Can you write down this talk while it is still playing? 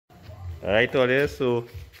Right all there, so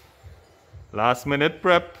last minute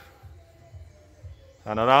prep.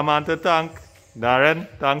 Another man to thank. Darren,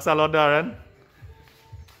 thanks a lot, Darren.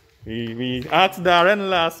 We asked Darren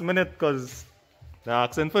last minute because they're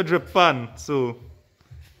asking for drip pan. So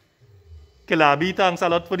Kilabi, thanks a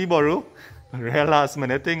lot for the borrow. Real last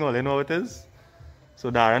minute thing, all you know it is.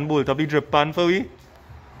 So Darren bolt up the drip pan for we.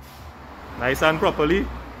 Nice and properly.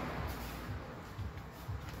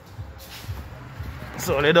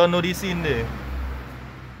 So they don't know the scene there.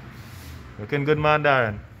 Looking good, man,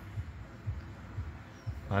 Darren.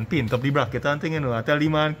 Man, paint up the bracket and thing, you know. I tell the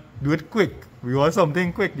man, do it quick. We want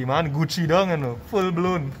something quick. The man Gucci down, you know, full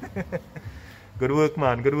blown. Good work,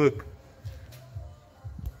 man, good work.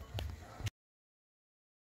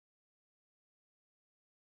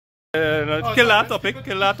 Kill that topic,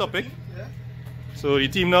 kill that topic. Yeah. So the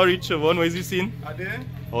team now reach Siobhan, what is the scene?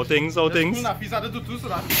 How things, how things?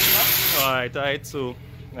 Alright, so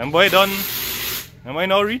them boy done. Them boy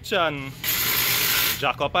now reach and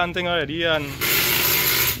jack up and thing already and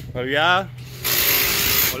well we are.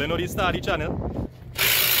 Well you know the start of the channel.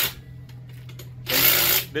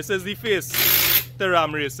 This is the face to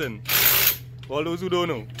Ram Racing. For all those who don't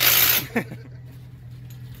know.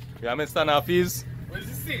 We are Mr. Nafis. What does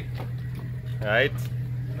it say? Right.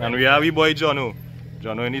 And we have the boy Jono.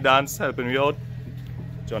 Jono in the dance helping me out.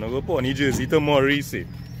 Jono go put on the jersey tomorrow, you see.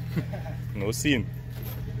 No scene.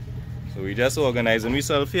 So we just organizing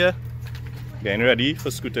ourselves here. Getting ready for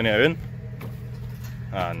scrutineering.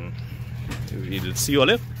 And we'll see you all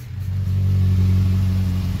there.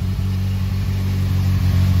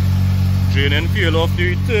 Draining fuel off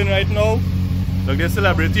the return right now. Look, the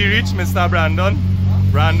celebrity reach, Mr. Brandon.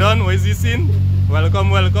 Brandon, what is he scene? Welcome,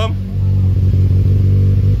 welcome.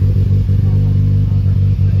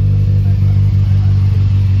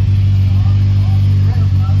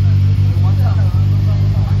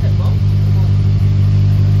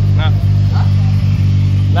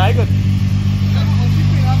 Nah, good.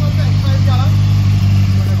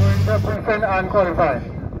 Going and qualify.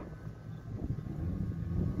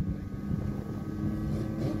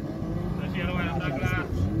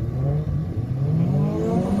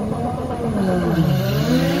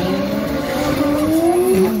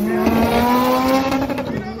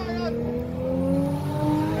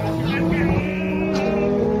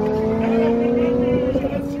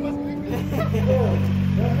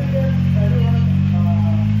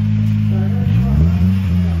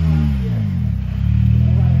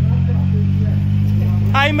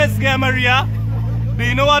 Hi, Miss Maria. Do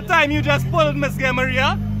you know what time you just pulled, Miss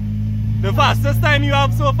Maria? The fastest time you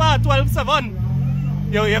have so far, 12:07.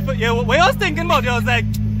 What you was thinking about? You was like,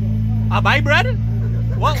 I buy bread?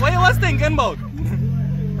 What you was thinking about?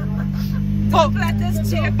 How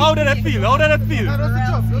did it feel? How did it feel?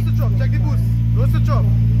 What's the job? Check the boost. What's the job?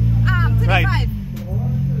 35. Right.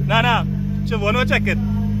 Nah. Siobhan will check it.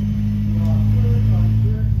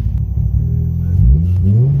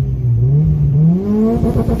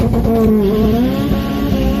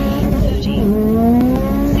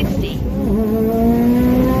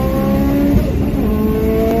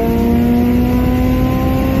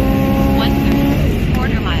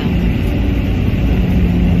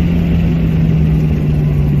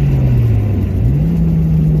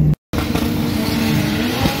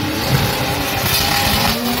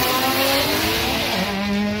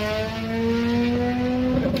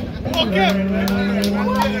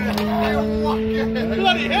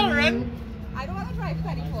 Bloody hell, Ren! I don't want to drive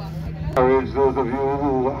 24. Encourage those of you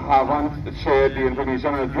who haven't shared the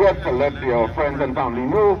information as yet to let your friends and family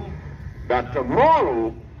know that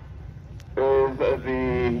tomorrow is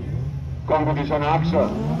the competition action.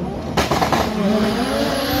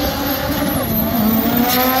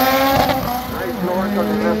 Nice launch on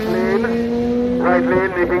the left lane, right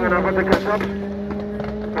lane making an effort to catch up.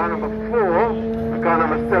 Car number 4, car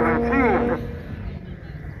number 17.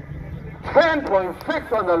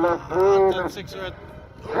 10.6 on the left lane.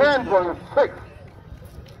 10.6.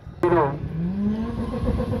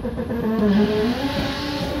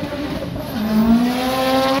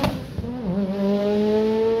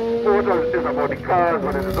 Photos is about the cars,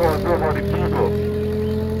 but it is also about the people.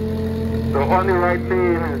 So on the right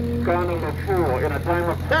lane is car number 4 in a time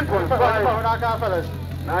of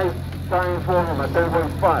 10.5. Nice time for him at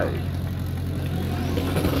 10.5.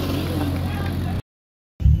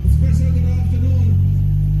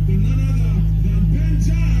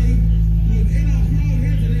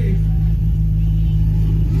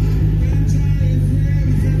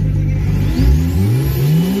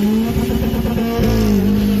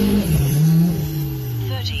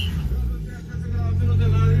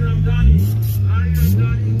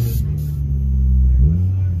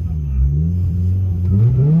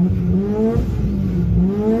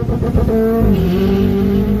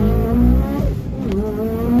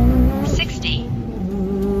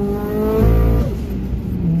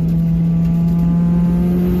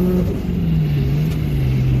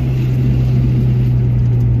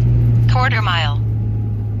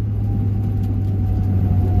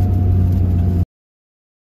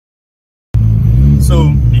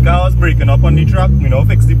 working up on the track, we now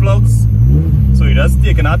fix the plugs. So we just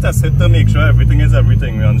taking our test hit to make sure everything is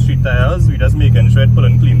everything. We're on street tires, we just making sure it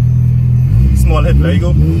pulling clean. Small hit, there you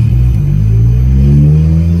go.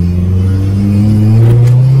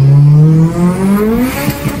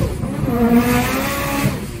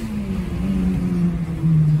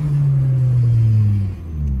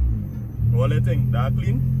 What do you think? That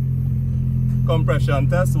clean?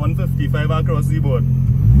 Compression test 155 across the board.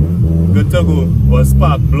 Good to go. Was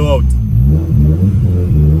spark blowout.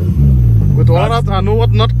 With all that, I know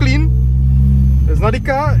what not clean. It's not the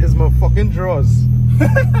car, it's my fucking drawers.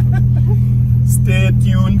 Stay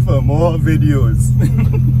tuned for more videos.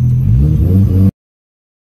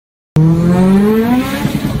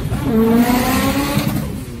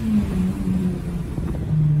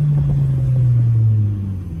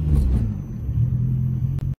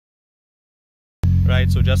 Right,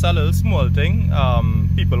 so just a little small thing.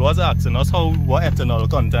 People was asking us what ethanol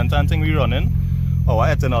content and thing we running, or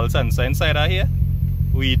what ethanol sensor inside of here.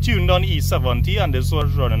 We tuned on E70 and this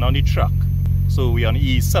was running on the track. So we on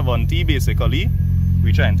E70 basically.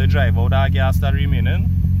 We trying to drive out our gas that remaining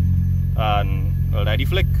and already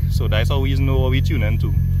flick. So that's how we know what we tune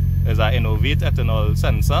into. There's an Innovate ethanol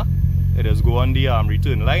sensor. It is go on the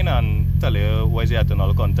return line and tell you what is the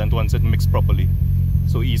ethanol content once it mixed properly.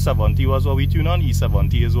 So E70 was what we tune on,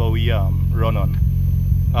 E70 is what we run on.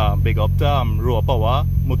 Big up to Raw Power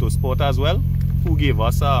Motorsport as well, who gave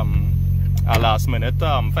us a last minute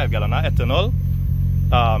 5 gallon of ethanol.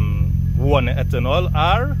 1 ethanol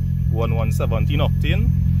R, 117 octane,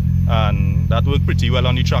 and that worked pretty well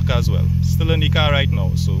on the track as well. Still in the car right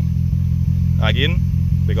now, so again,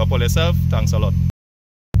 big up all yourself, thanks a lot.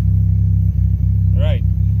 Right,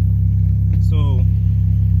 so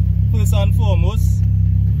first and foremost,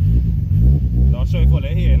 not sure if all are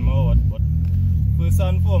hearing me or what, but first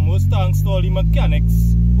and foremost, thanks to all the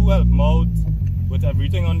mechanics who helped me out with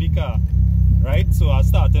everything on the car. Right, so I'm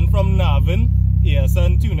starting from Navin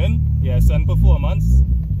ASN tuning, ASN performance.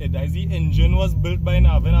 The engine was built by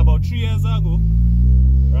Navin about 3 years ago.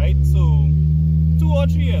 Right, so 2 or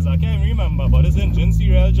 3 years, I can't remember, but this engine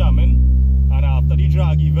serial jamming. And after the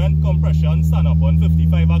drag event, compression stand up on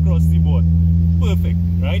 55 across the board. Perfect,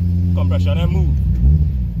 right? Compression and move.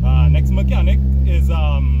 Next mechanic is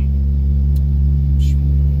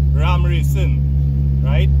Ram Racing,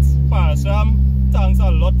 right? Parasham, thanks a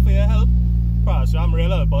lot for your help. Parasham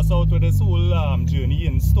really helped us out with this whole journey.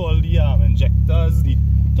 Install the injectors, the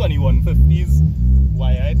 2150s,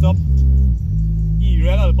 wire it up. He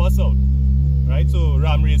really helped us out, right? So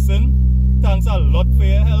Ram Racing, thanks a lot for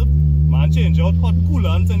your help. Man, change out hot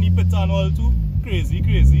coolants in the pit and all too. Crazy,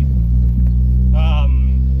 crazy.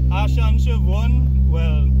 Ash and Siobhan,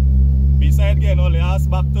 well, beside getting all the ass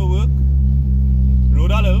back to work,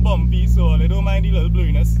 road a little bumpy, so they don't mind the little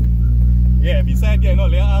blurriness. Yeah, beside getting all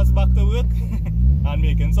the ass back to work and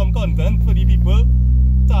making some content for the people,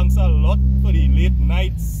 thanks a lot for the late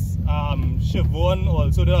nights. Siobhan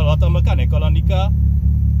also did a lot of mechanical on the car.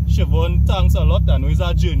 Siobhan, thanks a lot. I know it's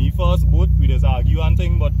a journey for us both. We just argue and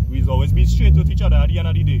thing, but we always be straight with each other at the end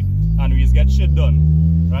of the day, and we just get shit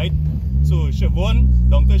done, right? So Siobhan,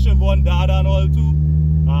 down to Siobhan, dad and all too.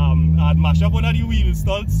 I'd mash up one of the wheel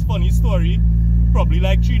studs, funny story, probably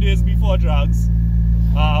like 3 days before drags.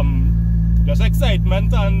 Just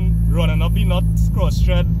excitement and running up the nuts, cross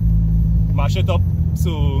thread, mash it up.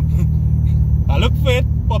 So I look for it,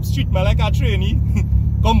 Pops treat me like a trainee.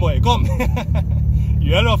 Come boy, come.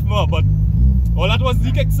 You hear off more, but all that was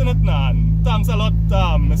the kicks in it now. And thanks a lot,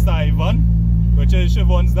 Mr. Ivan, which is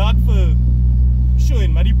Siobhan's dad, for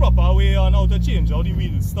showing me the proper way on how to change out the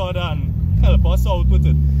wheel stud and help us out with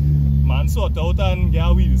it. Man, sort out and get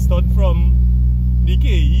a wheel stud from the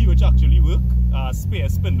KE, which actually work. Spare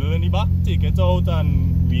spindle in the back, take it out,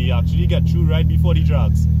 and we actually get through right before the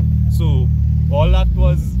drags. So all that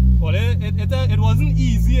was, well, it wasn't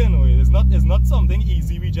easy, you know. It's not something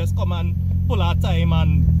easy. We just come and pull our time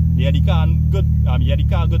and the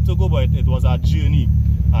car good to go, but it was a journey.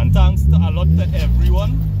 And thanks a lot to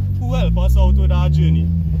everyone who helped us out with our journey.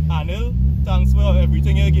 Anil, thanks for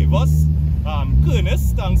everything you gave us.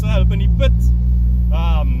 Kernis, thanks for helping the pit.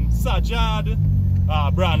 Sajad,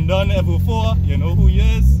 Brandon, Evo4, you know who he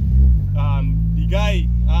is. The guy,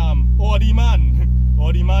 Odi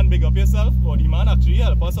Man, big up yourself. Odi Man actually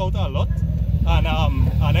helped us out a lot. And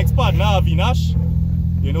our next partner, Avinash,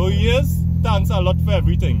 you know who he is. Thanks a lot for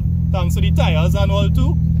everything. Thanks for the tires and all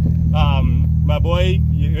too. My boy,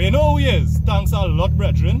 you know who he is. Thanks a lot,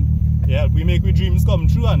 brethren. Yeah, we make our dreams come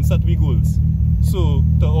true and set we goals. So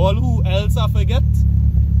to all who else I forget,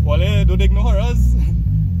 well, don't ignore us.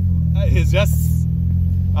 It's just,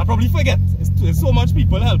 I probably forget. it's so much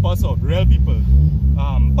people help us out, real people.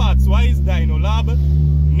 Parts wise, Dino Lab,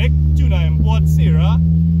 Nick, Tuna Import, Sarah,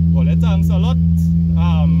 all the thanks a lot.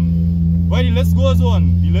 Well, the list goes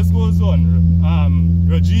on,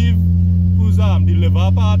 Rajiv, who's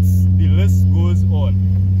deliver parts, the list goes on.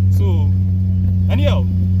 So anyhow,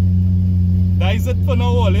 that is it for now,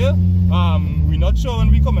 all here. We're not sure when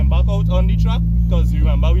we're coming back out on the track, because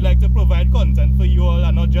remember, we like to provide content for you all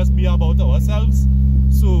and not just be about ourselves.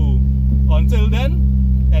 So until then,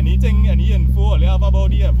 any info all you have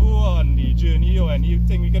about the Evo and the journey or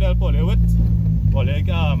anything we can help all you with, or like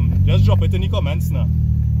just drop it in the comments now.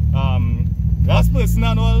 Last person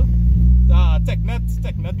and all,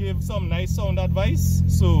 TechNet gave some nice sound advice,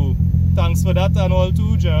 so thanks for that and all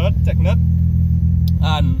to Jared, TechNet.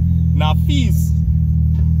 And Nafiz,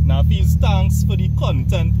 thanks for the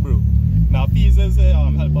content, bro. Nafiz is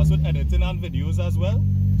help us with editing and videos as well,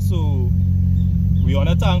 so we want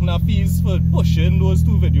to thank Nafiz for pushing those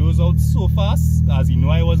 2 videos out so fast, as he knew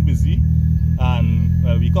I was busy. And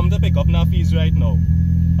well, we come to pick up Nafiz right now.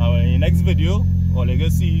 In the next video, all you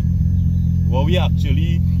can see what we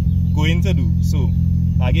actually going to do. So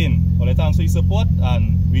again, all the thanks for your support,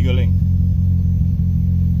 and we go link.